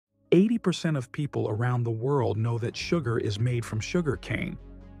80% of people around the world know that sugar is made from sugarcane,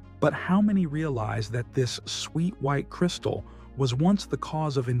 but how many realize that this sweet white crystal was once the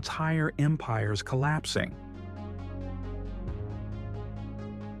cause of entire empires collapsing?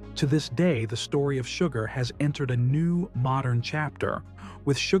 To this day, the story of sugar has entered a new, modern chapter,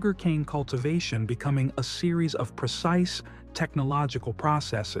 with sugarcane cultivation becoming a series of precise, technological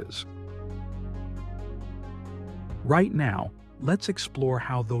processes. Right now, let's explore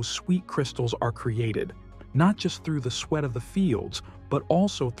how those sweet crystals are created, not just through the sweat of the fields, but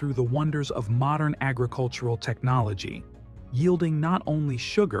also through the wonders of modern agricultural technology, yielding not only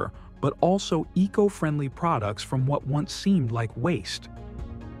sugar, but also eco-friendly products from what once seemed like waste.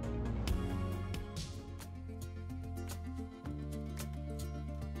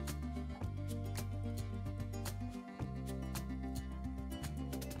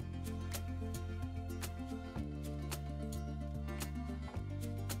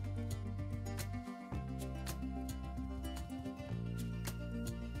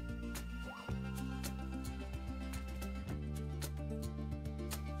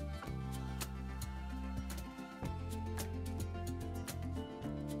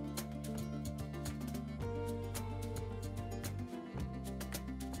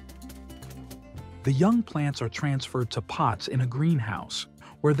 The young plants are transferred to pots in a greenhouse,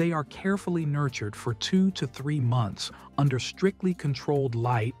 where they are carefully nurtured for 2 to 3 months under strictly controlled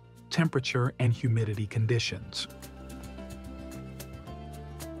light, temperature, and humidity conditions.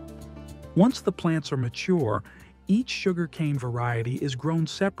 Once the plants are mature, each sugarcane variety is grown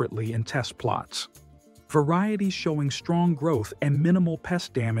separately in test plots. Varieties showing strong growth and minimal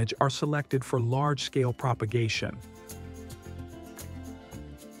pest damage are selected for large-scale propagation.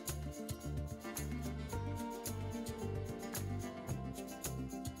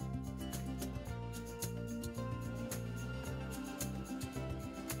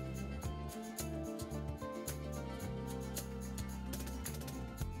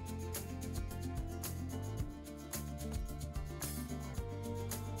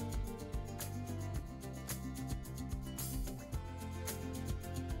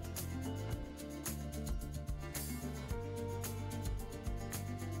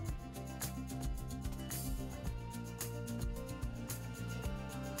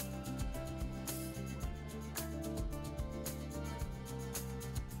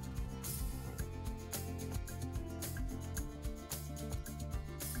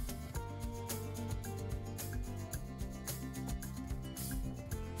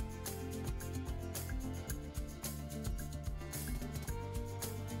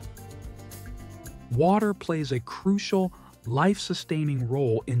 Water plays a crucial, life-sustaining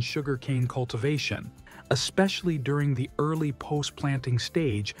role in sugarcane cultivation, especially during the early post-planting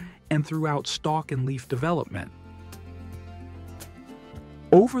stage and throughout stalk and leaf development.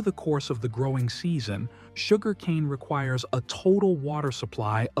 Over the course of the growing season, sugarcane requires a total water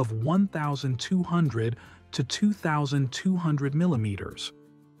supply of 1,200 to 2,200 millimeters.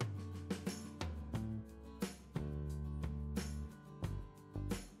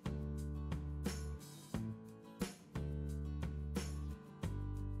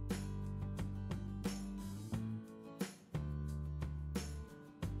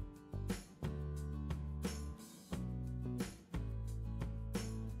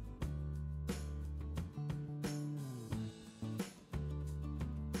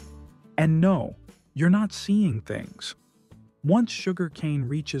 And no, you're not seeing things. Once sugarcane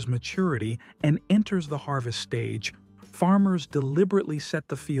reaches maturity and enters the harvest stage, farmers deliberately set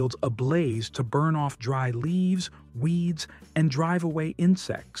the fields ablaze to burn off dry leaves, weeds, and drive away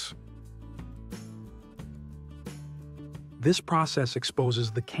insects. This process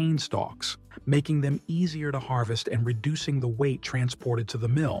exposes the cane stalks, making them easier to harvest and reducing the weight transported to the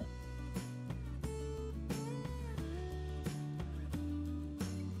mill.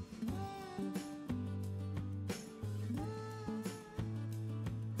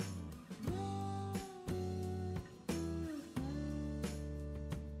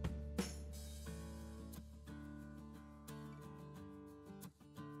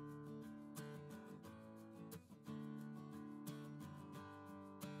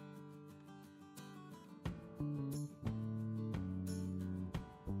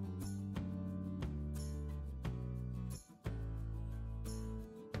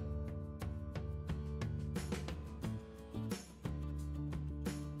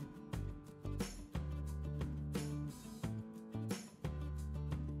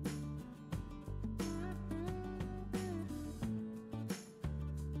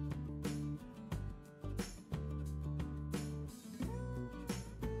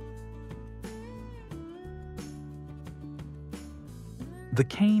 The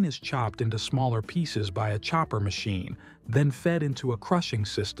cane is chopped into smaller pieces by a chopper machine, then fed into a crushing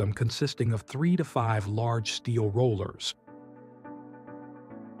system consisting of 3 to 5 large steel rollers.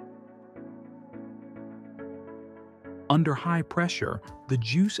 Under high pressure, the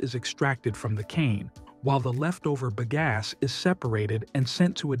juice is extracted from the cane, while the leftover bagasse is separated and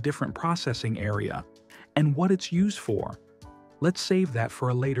sent to a different processing area. And what it's used for? Let's save that for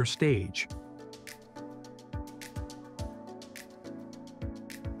a later stage.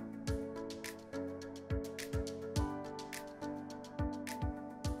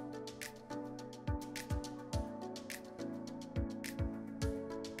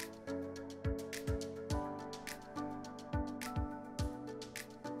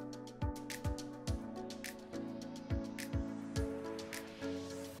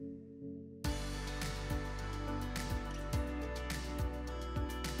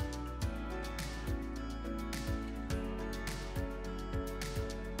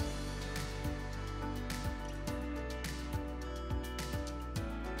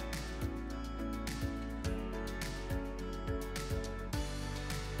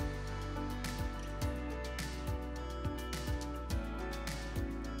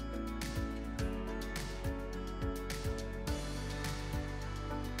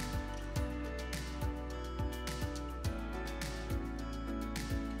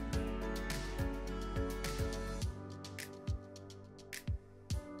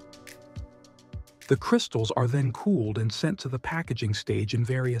 The crystals are then cooled and sent to the packaging stage in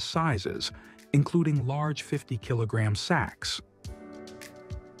various sizes, including large 50-kilogram sacks.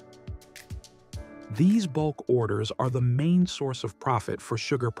 These bulk orders are the main source of profit for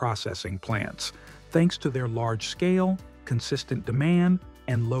sugar processing plants, thanks to their large scale, consistent demand,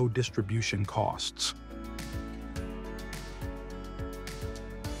 and low distribution costs.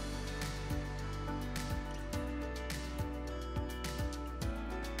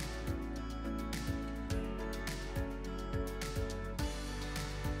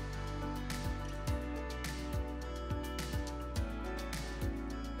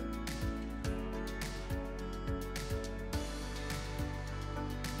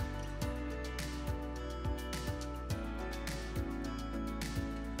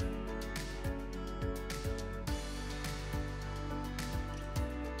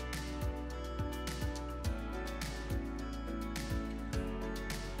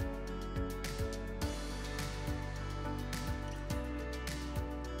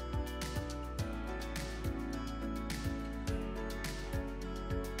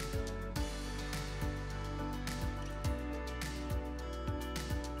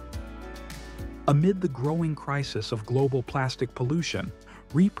 Amid the growing crisis of global plastic pollution,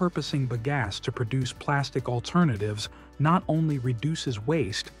 repurposing bagasse to produce plastic alternatives not only reduces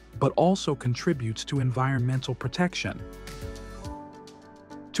waste, but also contributes to environmental protection.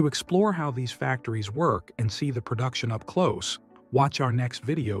 To explore how these factories work and see the production up close, watch our next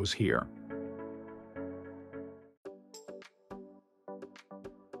videos here.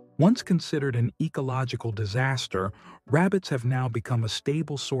 Once considered an ecological disaster, rabbits have now become a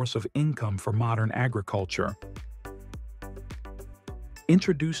stable source of income for modern agriculture.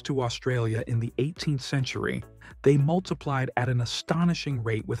 Introduced to Australia in the 18th century, they multiplied at an astonishing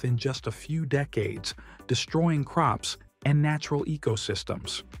rate within just a few decades, destroying crops and natural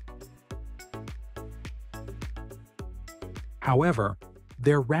ecosystems. However,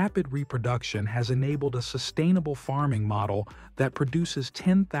 their rapid reproduction has enabled a sustainable farming model that produces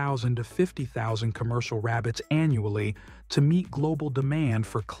 10,000 to 50,000 commercial rabbits annually to meet global demand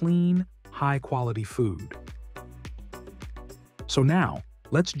for clean, high-quality food. So now,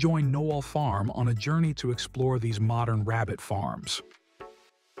 let's join Noel Farm on a journey to explore these modern rabbit farms.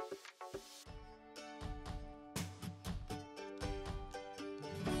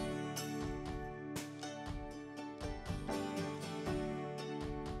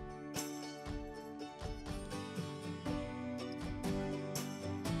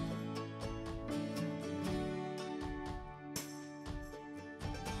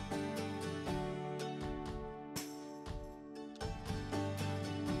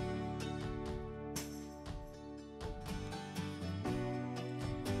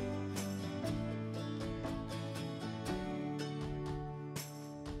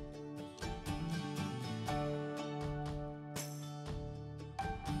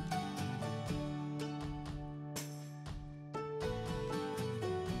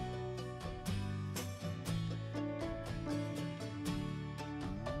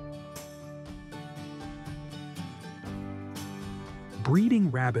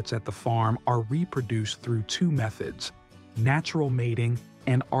 Breeding rabbits at the farm are reproduced through two methods: natural mating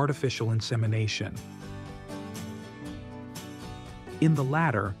and artificial insemination. In the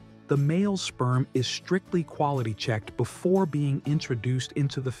latter, the male sperm is strictly quality checked before being introduced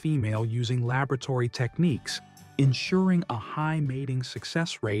into the female using laboratory techniques, ensuring a high mating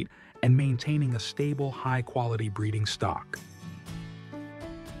success rate and maintaining a stable, high-quality breeding stock.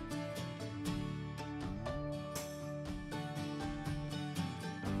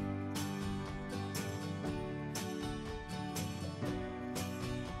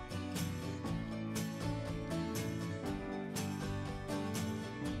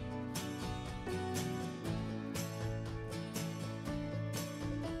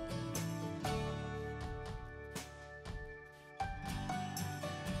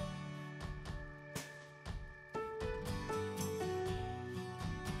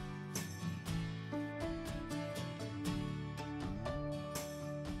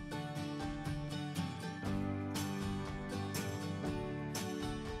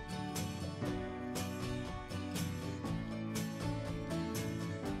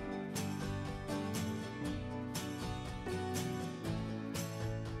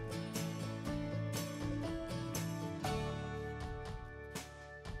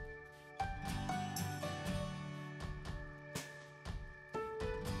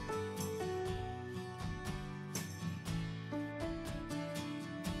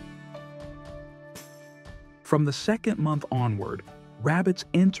 From the second month onward, rabbits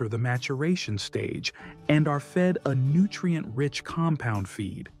enter the maturation stage and are fed a nutrient-rich compound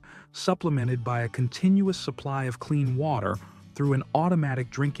feed, supplemented by a continuous supply of clean water through an automatic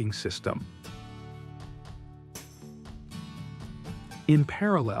drinking system. In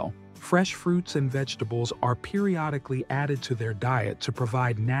parallel, fresh fruits and vegetables are periodically added to their diet to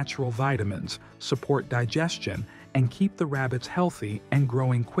provide natural vitamins, support digestion, and keep the rabbits healthy and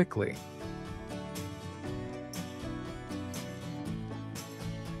growing quickly.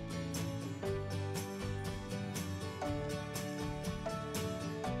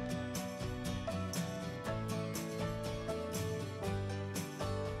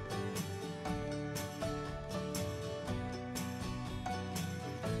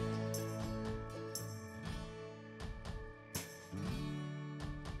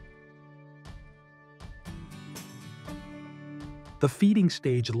 The feeding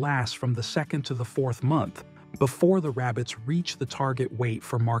stage lasts from the second to the fourth month, before the rabbits reach the target weight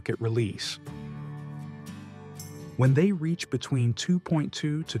for market release. When they reach between 2.2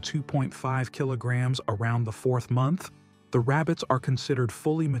 to 2.5 kilograms around the fourth month, the rabbits are considered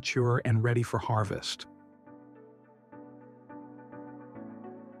fully mature and ready for harvest.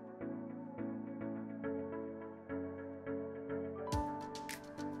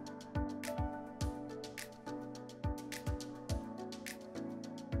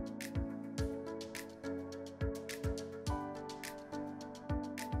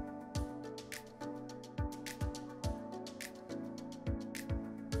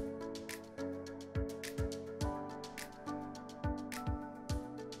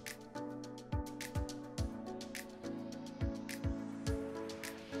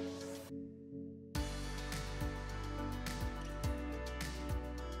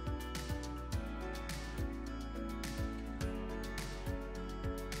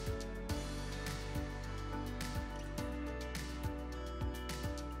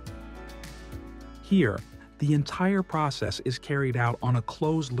 Here, the entire process is carried out on a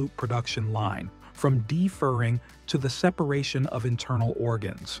closed-loop production line, from defurring to the separation of internal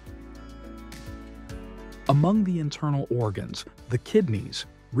organs. Among the internal organs, the kidneys,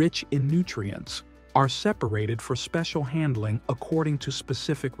 rich in nutrients, are separated for special handling according to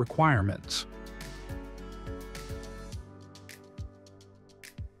specific requirements.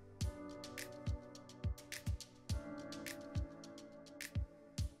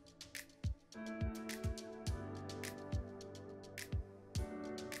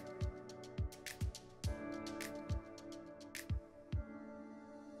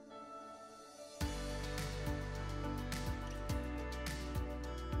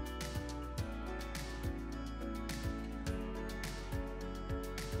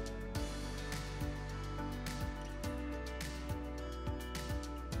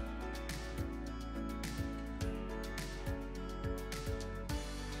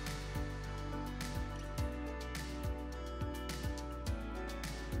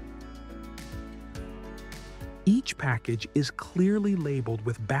 Each package is clearly labeled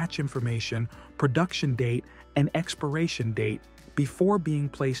with batch information, production date, and expiration date before being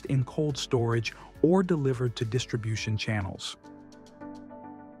placed in cold storage or delivered to distribution channels.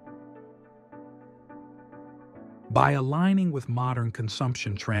 By aligning with modern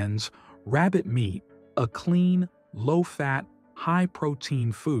consumption trends, rabbit meat, a clean, low-fat,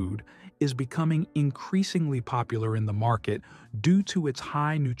 high-protein food, is becoming increasingly popular in the market due to its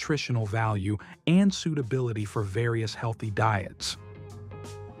high nutritional value and suitability for various healthy diets.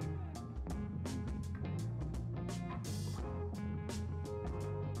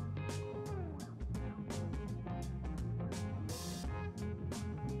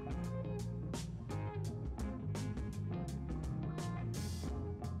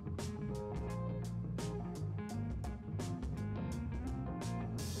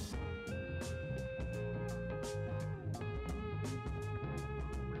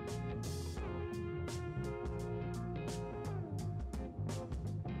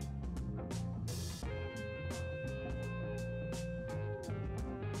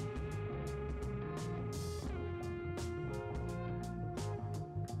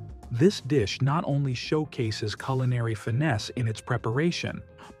 This dish not only showcases culinary finesse in its preparation,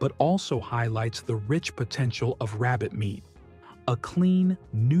 but also highlights the rich potential of rabbit meat, a clean,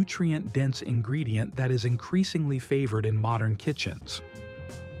 nutrient-dense ingredient that is increasingly favored in modern kitchens.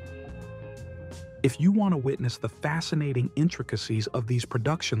 If you want to witness the fascinating intricacies of these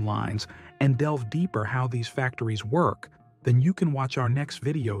production lines and delve deeper how these factories work, then you can watch our next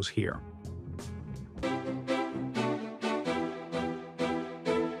videos here.